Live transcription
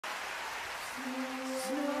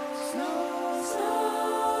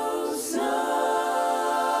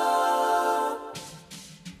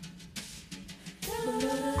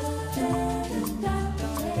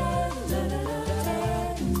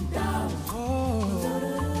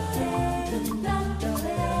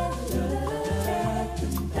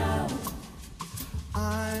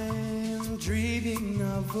I'm dreaming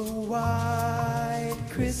of a white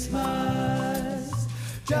Christmas,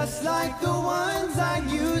 just like the ones I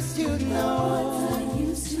used to know,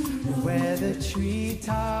 where the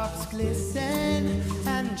treetops glisten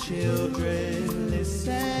and children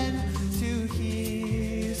listen to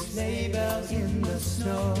hear sleigh bells in the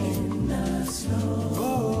snow.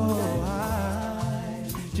 Oh, I'm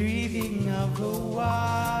dreaming of a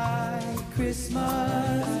white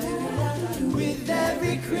Christmas, with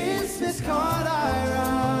every Christmas card I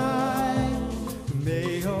write.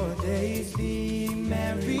 May your days be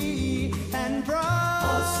merry and bright.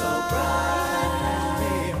 Oh, so bright. And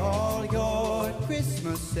may all your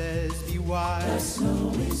Christmases be white. The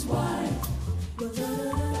snow is white.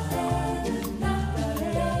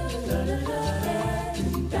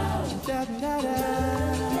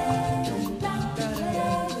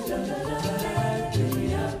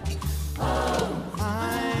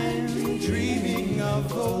 I'm dreaming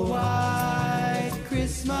of a white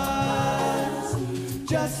Christmas,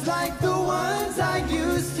 just like the ones I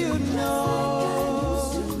used to know,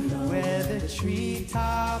 where the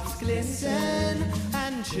treetops glisten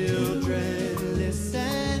and children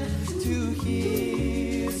listen to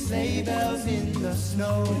hear sleigh bells in the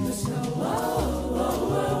snow.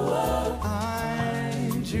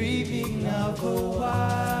 I'm dreaming of a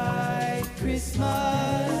white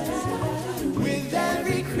Christmas, with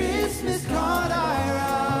every Christmas card I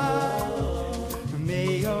write.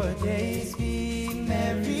 May your days be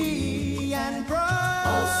merry and bright.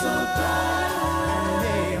 Oh, so bright. And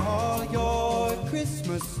may all your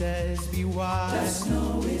Christmases be white. The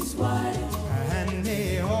snow is white. And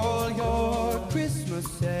may all your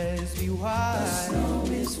Christmases be white. The snow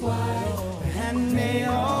is white. And may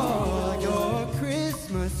all your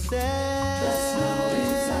Christmases. The snow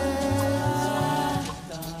is white.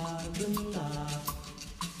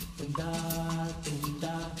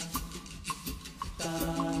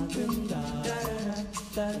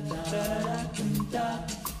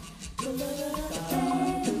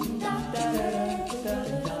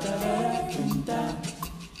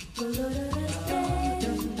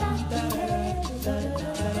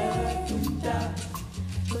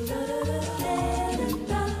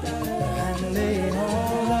 And may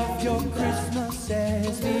all of your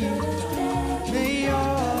Christmases be